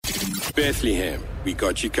Bethlehem, we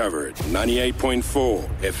got you covered. 98.4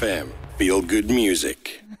 FM. Feel good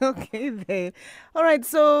music. Okay, then. All right,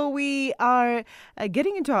 so we are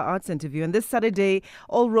getting into our arts interview, and this Saturday,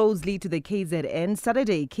 all roads lead to the KZN.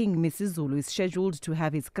 Saturday King Misuzulu is scheduled to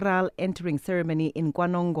have his kraal entering ceremony in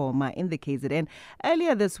KwaNongoma in the KZN.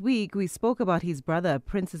 Earlier this week, we spoke about his brother,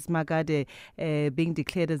 Prince Simakade, being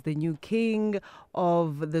declared as the new king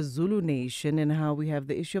of the Zulu nation, and how we have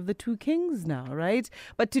the issue of the two kings now, right?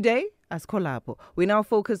 But today, as Kolapo, we now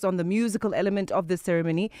focus on the musical element of the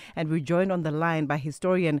ceremony, and we're joined on the line by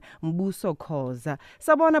historian Mbuso Khoza.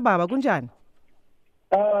 Sabona baba, kunjani?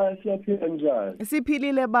 Siyaphila njani?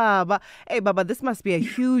 Siphilile baba. Hey baba, this must be a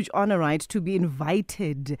huge honor, right, to be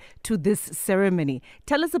invited to this ceremony.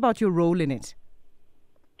 Tell us about your role in it.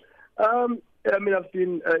 I've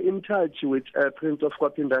been in touch with Prince of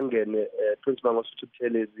KwaNongoma, Prince Mbuso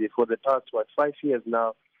Khoza, for the past 5 years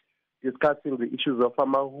now, discussing the issues of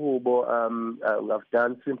Amahubo. I've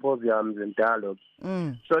done symposiums and dialogues.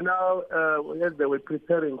 So now, as they were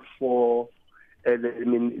preparing for the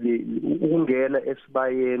ungena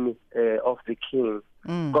esibayeni of the king,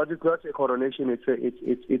 because it's not a coronation;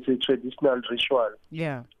 it's a traditional ritual.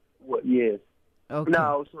 Yeah. Yes. Okay.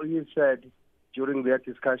 Now, so he said during their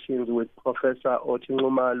discussions with Professor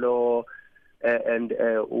Otinqumalo and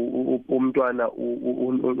Umntwana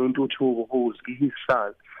Untuthu, who's his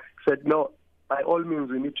son, said, no, by all means,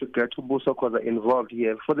 we need to get Mbuso Khoza involved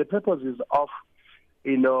here for the purposes of,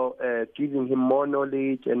 giving him more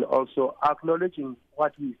knowledge and also acknowledging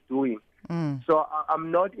what he's doing. So I'm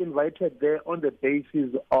not invited there on the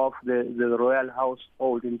basis of the royal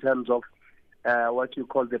household in terms of what you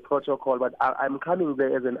call the protocol, but I'm coming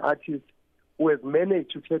there as an artist who has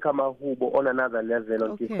managed to take Amahubo on another level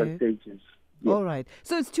on different stages. Yeah. All right.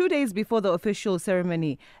 So it's 2 days before the official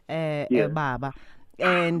ceremony, Baba.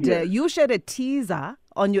 And you shared a teaser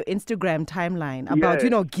on your Instagram timeline about,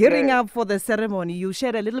 gearing up for the ceremony. You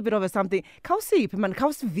shared a little bit of something. What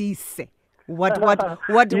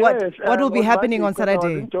will be happening on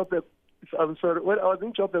Saturday? I'm sorry. When I was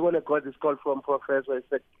in Joburg, when I got this call from Professor, I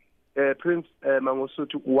said, Prince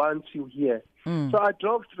Mangosuthu wants you here. So I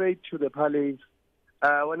drove straight to the palace.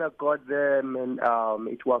 When I got there, and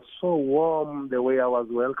it was so warm the way I was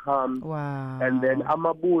welcomed. Wow. And then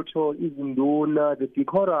Amabutho, Izinduna, the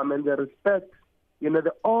decorum and the respect,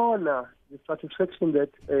 the honor, the satisfaction that,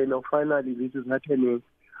 finally this is happening.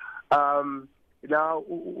 Now,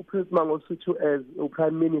 Prince Mangosuthu as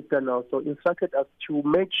Prime Minister now, so instructed us to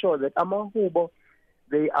make sure that Amahubo,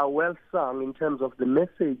 they are well sung in terms of the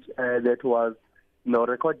message that was,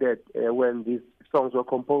 recorded when these songs were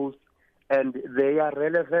composed. And they are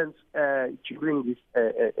relevant during this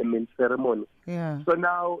ceremony. Yeah. So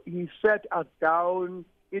now he sat us down.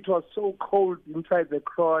 It was so cold inside the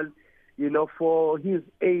kraal. For his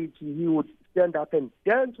age, he would stand up and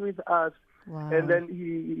dance with us. Wow. And then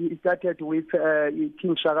he started with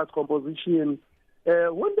King Shaka's composition.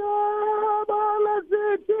 This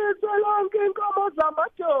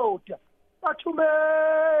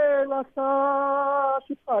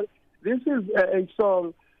is a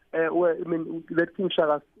song where that King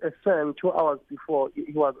Shaka sang 2 hours before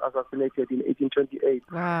he was assassinated in 1828.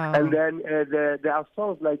 Wow. And then there are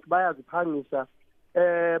songs like Bayaziphanisa,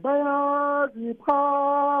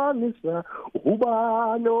 Bayaziphanisa,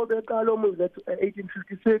 Ubano Bekalomu, that's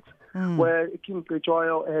 1856, where King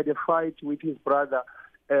Kejoyo had a fight with his brother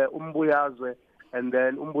Umbuyazwe, and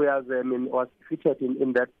then Umbuyazwe was defeated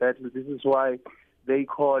in that battle. This is why they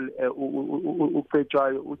call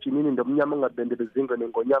uPetrayo ujimini ndomnyama ngabende bezinga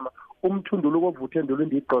nengonyama umthundulu ovuthendulu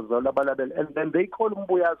indiqozo labalabele, and then they call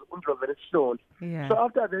umbuyazi undlovele sihlonda. So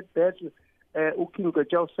after that battle, uKing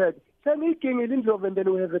Kejoyo said, "Seniking ilindlovu," and then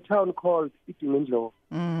we have a town called Idingindlovu.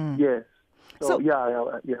 Yes. So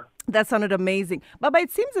yeah. That sounded amazing. Baba,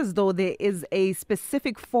 it seems as though there is a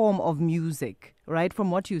specific form of music, right,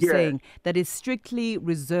 from what you're saying, that is strictly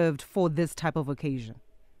reserved for this type of occasion.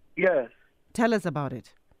 Yes. Tell us about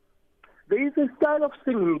it. There is a style of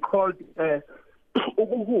singing called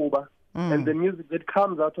Ukuhuba, and the music that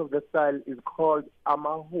comes out of the style is called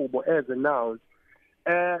Amahubo as a noun.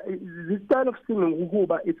 This style of singing,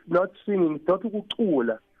 Ukuhuba, it's not singing, it's not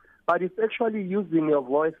ukucula, but it's actually using your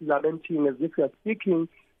voice, lamenting as if you're speaking,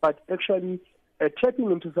 but actually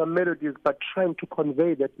tapping into some melodies, but trying to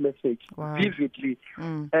convey that message vividly.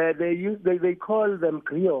 They call them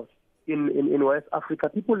griots. In West Africa,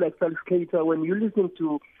 people like Salskater, when you listen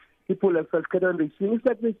to people like Salskater and they sing, it's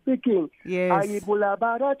like they're speaking. Yes. It's like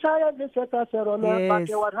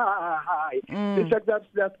that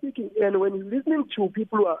they're speaking. And when you're listening to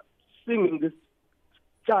people who are singing this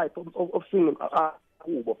type of singing,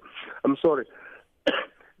 I'm sorry,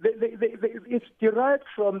 it's derived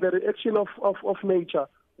from the reaction of nature.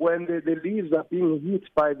 When the leaves are being hit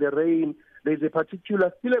by the rain, there's a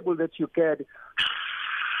particular syllable that you get.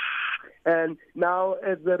 And now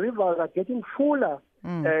as the rivers are getting fuller,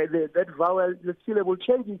 that vowel, the syllable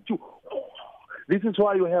changes to. This is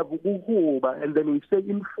why you have uhuba, and then we say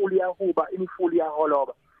infulia huba, infulia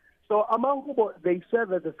holoba. So amahubo, they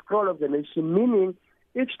serve as a scroll of the nation, meaning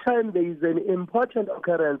each time there is an important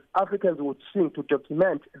occurrence, Africans would sing to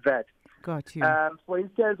document that. Got you. For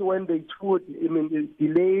instance, when they would,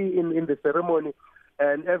 delay in the ceremony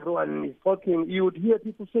and everyone is talking, you would hear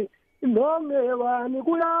people say, so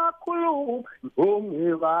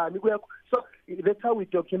that's how we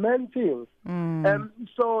document things.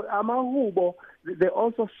 So amahubo, they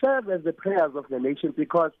also serve as the prayers of the nation,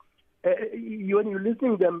 because when you're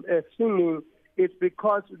listening to them singing, it's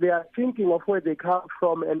because they are thinking of where they come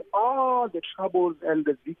from and all the troubles and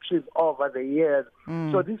the victories over the years.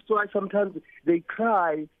 So this is why sometimes they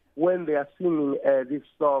cry when they are singing this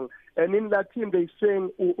song. And in Latin they sing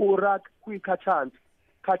urak kui kachant,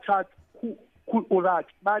 kachat urak.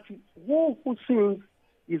 But who sings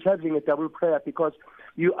is having a double prayer, because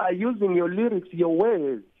you are using your lyrics, your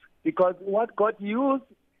words, because what God used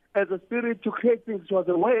as a spirit to create things was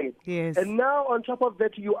a way. Yes. And now on top of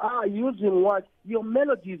that, you are using what? Your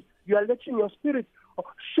melodies. You are letting your spirit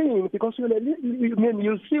sing, because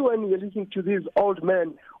you'll see when you're listening to these old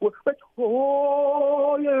men, but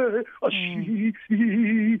oh yeah,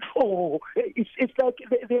 it's like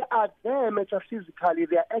they are there metaphysically.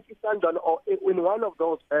 They are actually standing in one of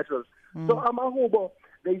those battles. So amahubo,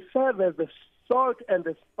 they serve as the salt and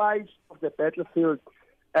the spice of the battlefield,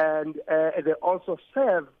 and they also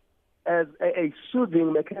serve as a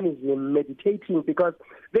soothing mechanism, meditating, because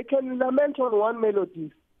they can lament on one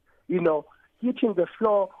melody, hitting the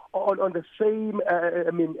floor on the same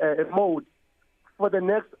mode for the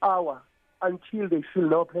next hour until they feel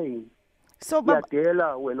no pain. So,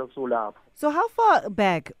 so how far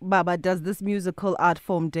back, Baba, does this musical art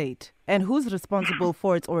form date, and who's responsible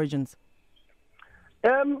for its origins?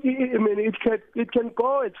 It can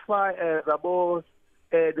go as far as about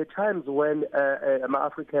the times when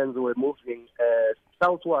Africans were moving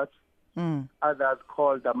southwards. Others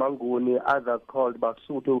called Amanguni, others called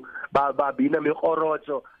Basutu, Babina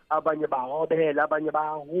Mikorocho, Abanye Bahobel, Abanye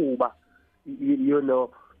Bahuba,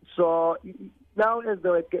 So now as they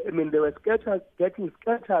were getting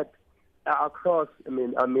scattered across,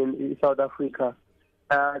 South Africa,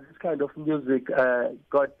 this kind of music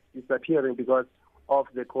got disappearing because of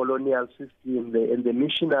the colonial system and the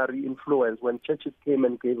missionary influence when churches came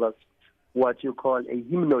and gave us what you call a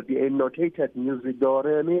hymnal, a notated music, do,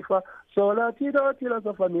 re, mi, fa, sol, la, ti, do, ti, la,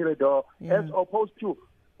 so, fa, mi, re, do, as opposed to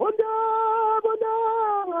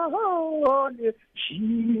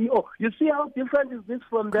you see how different is this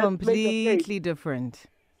from that? Completely different.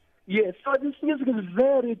 Yes, so this music is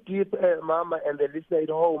very deep, Mama and the listener at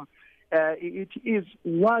home. It is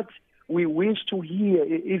what we wish to hear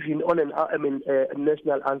even on a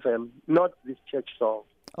national anthem, not this church song.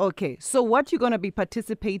 Okay, so what you're going to be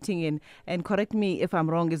participating in, and correct me if I'm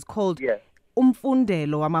wrong, is called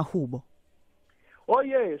Umfundelo Amahubo. Oh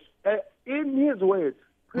yes, in his words,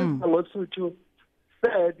 Prince Simakade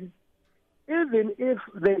said, even if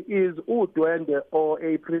there is udwende or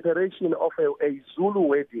a preparation of a Zulu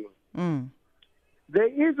wedding, there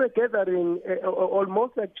is a gathering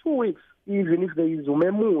almost like 2 weeks, even if there is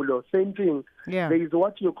umemulo, same thing. Yeah. There is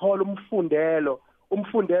what you call umfundelo.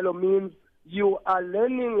 Umfundelo means you are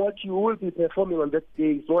learning what you will be performing on that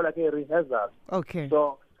day. It's more like a rehearsal. Okay.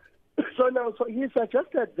 So he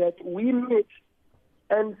suggested that we meet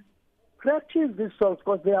and practice these songs,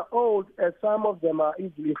 because they are old and some of them are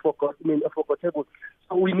easily forgettable.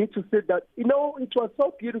 So we need to sit that. It was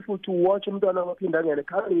so beautiful to watch Mdwana Mapindangene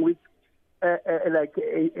coming with like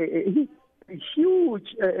a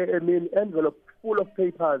huge envelope full of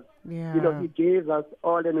papers. Yeah. He gave us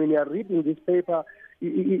all, and when you are reading this paper,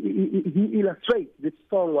 he illustrates this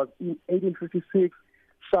song was in 1856,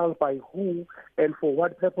 sung by who and for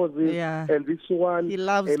what purposes. Yeah. And this one, he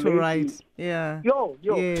loves to write. Yeah.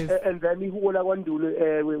 Yes. And then we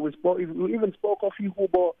even spoke of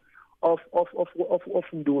Ihubo of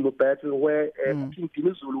Ndunu battle, where King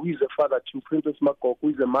Misuzulu, who is a father to Prince Simakade, who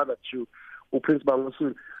is a mother to Prince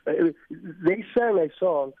Mbuso Khoza, they sang a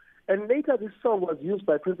song. And later this song was used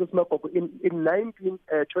by Prince Simakade in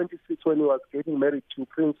 1926 when he was getting married to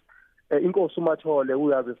Prince Inkosi Mathole, who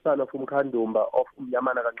was the son of KwaNongoma of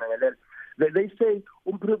Yamana Kancangelele. They say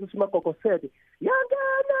Prince Simakade said,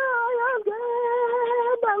 Yangana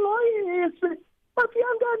ngoyise, but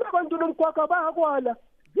Yangana abantu nomkwakha bayakwala.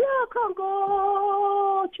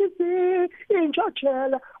 Yakhango chizi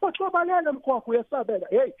inchochela ochobalela mkhwakho uyasabela.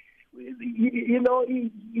 Hey,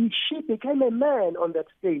 she became a man on that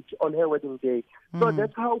stage on her wedding day. So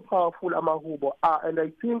that's how powerful amahubo are, and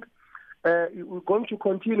I think we're going to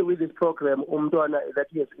continue with this program, Umntwana, that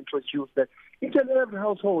he has introduced, that each and every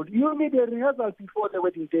household, you need a rehearsal before the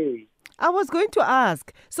wedding day. I was going to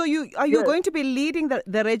ask, so you going to be leading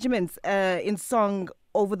the regiments in song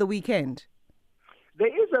over the weekend? There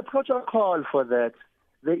is a protocol for that.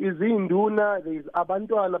 There is induna, there is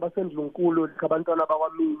abantwana basendlunkulu, abantwana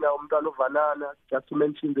bawamina, umntwana uvanana, just to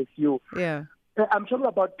mention the few. Yeah. I'm talking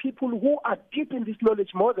about people who are deep in this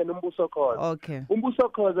knowledge more than Mbuso Khoza. Okay.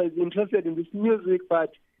 Mbuso Khoza is interested in this music,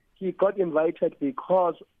 but he got invited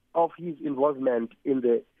because of his involvement in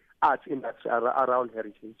the arts industry around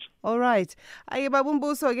heritage. All right. Aye babu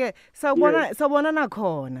Mbuso ke sabona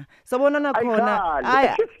nakhona. So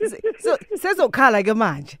sezokhala ke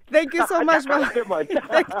manje. Thank you so much baba.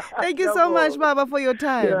 Thank you so much baba for your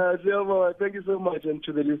time. Yeah, thank you so much, and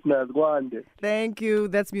to the listeners, go on. Thank you.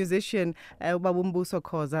 That's musician babu Mbuso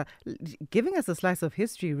Khoza giving us a slice of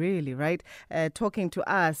history, really, right? Talking to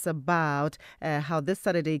us about how this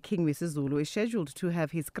Saturday King Misuzulu is scheduled to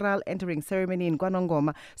have his kraal entering ceremony in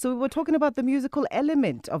KwaNongoma. So we were talking about the musical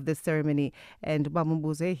element of this ceremony, and Babu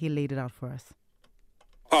Mbuso, he laid it out for us.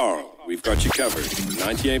 We've got you covered.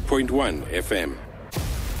 98.1 FM.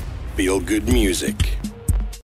 Feel good music.